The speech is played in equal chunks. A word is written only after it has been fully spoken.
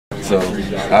So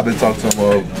I've been talking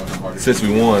to him since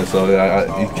we won. So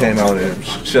he came out and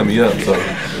shut me up. So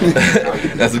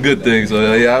that's a good thing.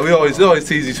 So yeah, we always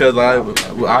tease each other. I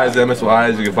mess with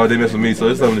Isaac if they mess with me. So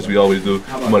it's something that we always do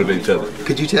to motivate each other.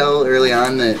 Could you tell early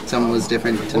on that something was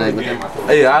different tonight with him?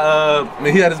 Yeah, I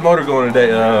mean, he had his motor going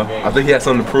today. I think he had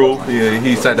something to prove.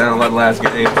 He sat down a lot last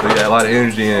game, so he had a lot of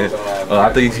energy, and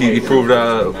I think he proved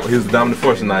he was a dominant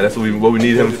force tonight. That's what we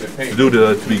need him to do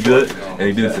to be good, and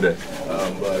he did it today.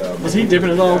 Was he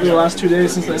different at all over the last 2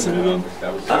 days since that SMU game?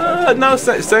 No,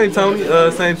 same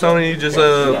Tony. Same Tony. He just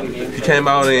he came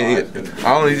out and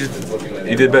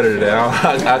he did better today.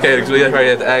 I can't actually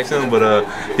have to ask him, but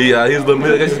he was a little,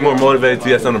 I guess he's more motivated.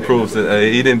 He had something to prove. So,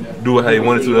 he didn't do what he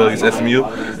wanted to against SMU,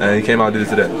 and he came out and did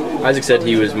it today. Isaac said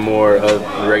he was more of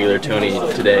the regular Tony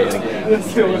today,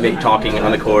 talking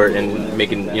on the court and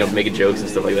making jokes and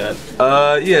stuff like that.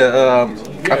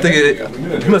 I think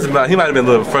he might have been a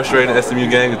little frustrated in the SMU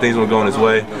game because things weren't going his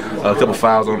way. A couple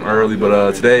fouls on him early,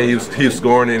 but today he was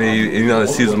scoring and he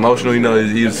was emotional.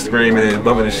 He was screaming and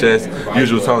bumping his chest.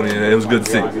 Usual Tony, and it was good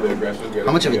to see.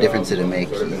 How much of a difference did it make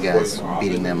you guys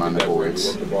beating them on the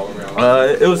boards?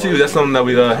 It was huge. That's something that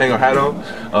we hang our hat on.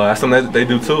 That's something that they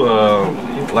do too.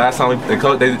 Last time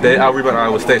they out-rebounded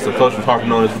Iowa State, so Coach was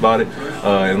harping on us about it.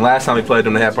 And last time we played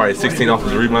them, they had probably 16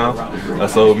 offensive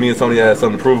rebounds. So me and Tony had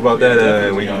something to prove about that,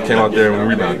 and we came out there and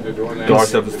we rebounded. Guard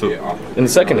steppers too. In the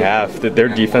second half, did their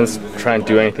defense try and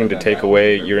do anything to take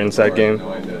away your inside game?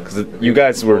 Because you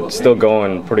guys were still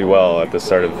going pretty well at the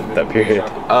start of that period.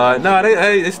 No,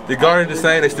 they guarded the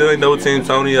same. They still ain't double team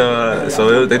Tony.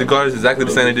 So they guarded exactly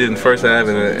the same they did in the first half,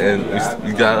 and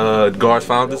we got guards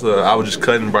found us. I was just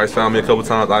cutting. Bryce found me a couple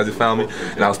times. Isaac found me,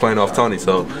 and I was playing off Tony.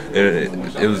 So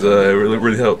it was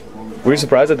really helped. Were you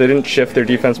surprised that they didn't shift their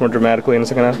defense more dramatically in the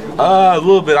second half? A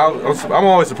little bit. I'm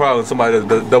always surprised when somebody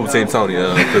does double team Tony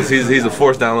because he's a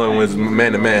force down low when it's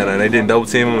man to man, and they didn't double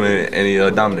team him, and he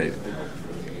dominated.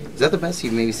 Is that the best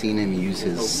you've maybe seen him use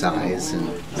his size and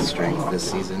strength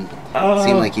this season? It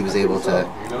seemed like he was able to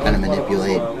kind of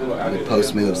manipulate with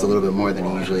post moves a little bit more than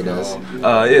he usually does.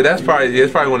 Yeah, it's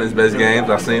probably one of his best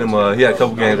games. I've seen him. He had a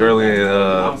couple games early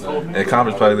in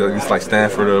conference play against like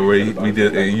Stanford, where we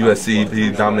did in USC.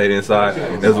 He dominated inside.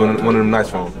 It was one of them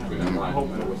nights for him.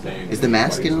 Is the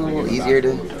mask getting a little easier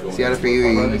to see out for you?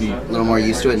 Are you a little more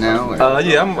used to it now?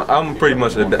 Yeah, I'm pretty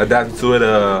much adapted to it.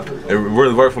 It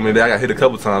really worked for me. I got hit a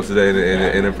couple times today,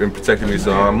 and it protected me.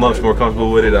 So I'm much more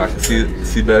comfortable with it. I can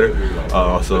see better.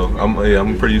 So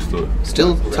I'm pretty used to it.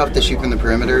 Still tough to shoot from the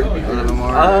perimeter a little bit more.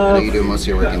 I know you do most of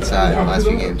your work inside the last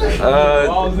few games.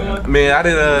 Man,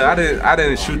 I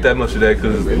didn't shoot that much today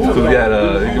because we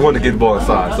wanted to get the ball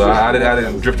inside. So I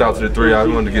didn't drift out to the three. I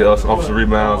wanted to get us off some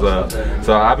rebounds.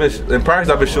 So in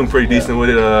practice I've been shooting pretty decent with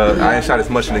it. I ain't shot as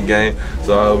much in the game,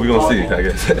 so we're gonna see, I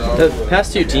guess. The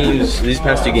past two teams, these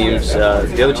past two games,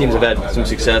 the other teams have had some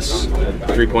success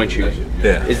three-point shooting.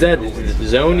 Yeah. Is that the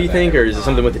zone, do you think, or is it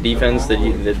something with the defense that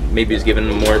maybe is giving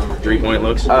them more three-point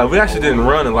looks? We actually didn't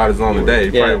run a lot of zone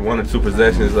today. Probably 1 or 2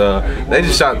 possessions.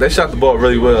 They shot the ball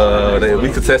really well.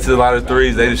 We contested a lot of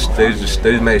threes. They just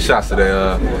made shots today.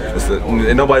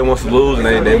 And nobody wants to lose,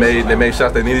 and they made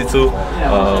shots they needed to.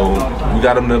 We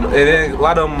got them, and then a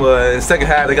lot of them in the second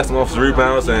half they got some offensive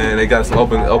rebounds and they got some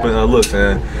open looks.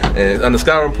 And on the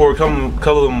scouting report, a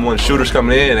couple of them when shooters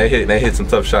coming in, they hit some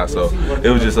tough shots. So it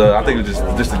was just I think it was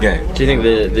just a game. Do you think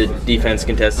the defense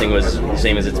contesting was the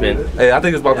same as it's been? Hey, I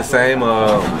think it's about the same.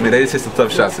 They just hit some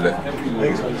tough shots today.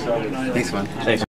 Thanks, man. Thanks.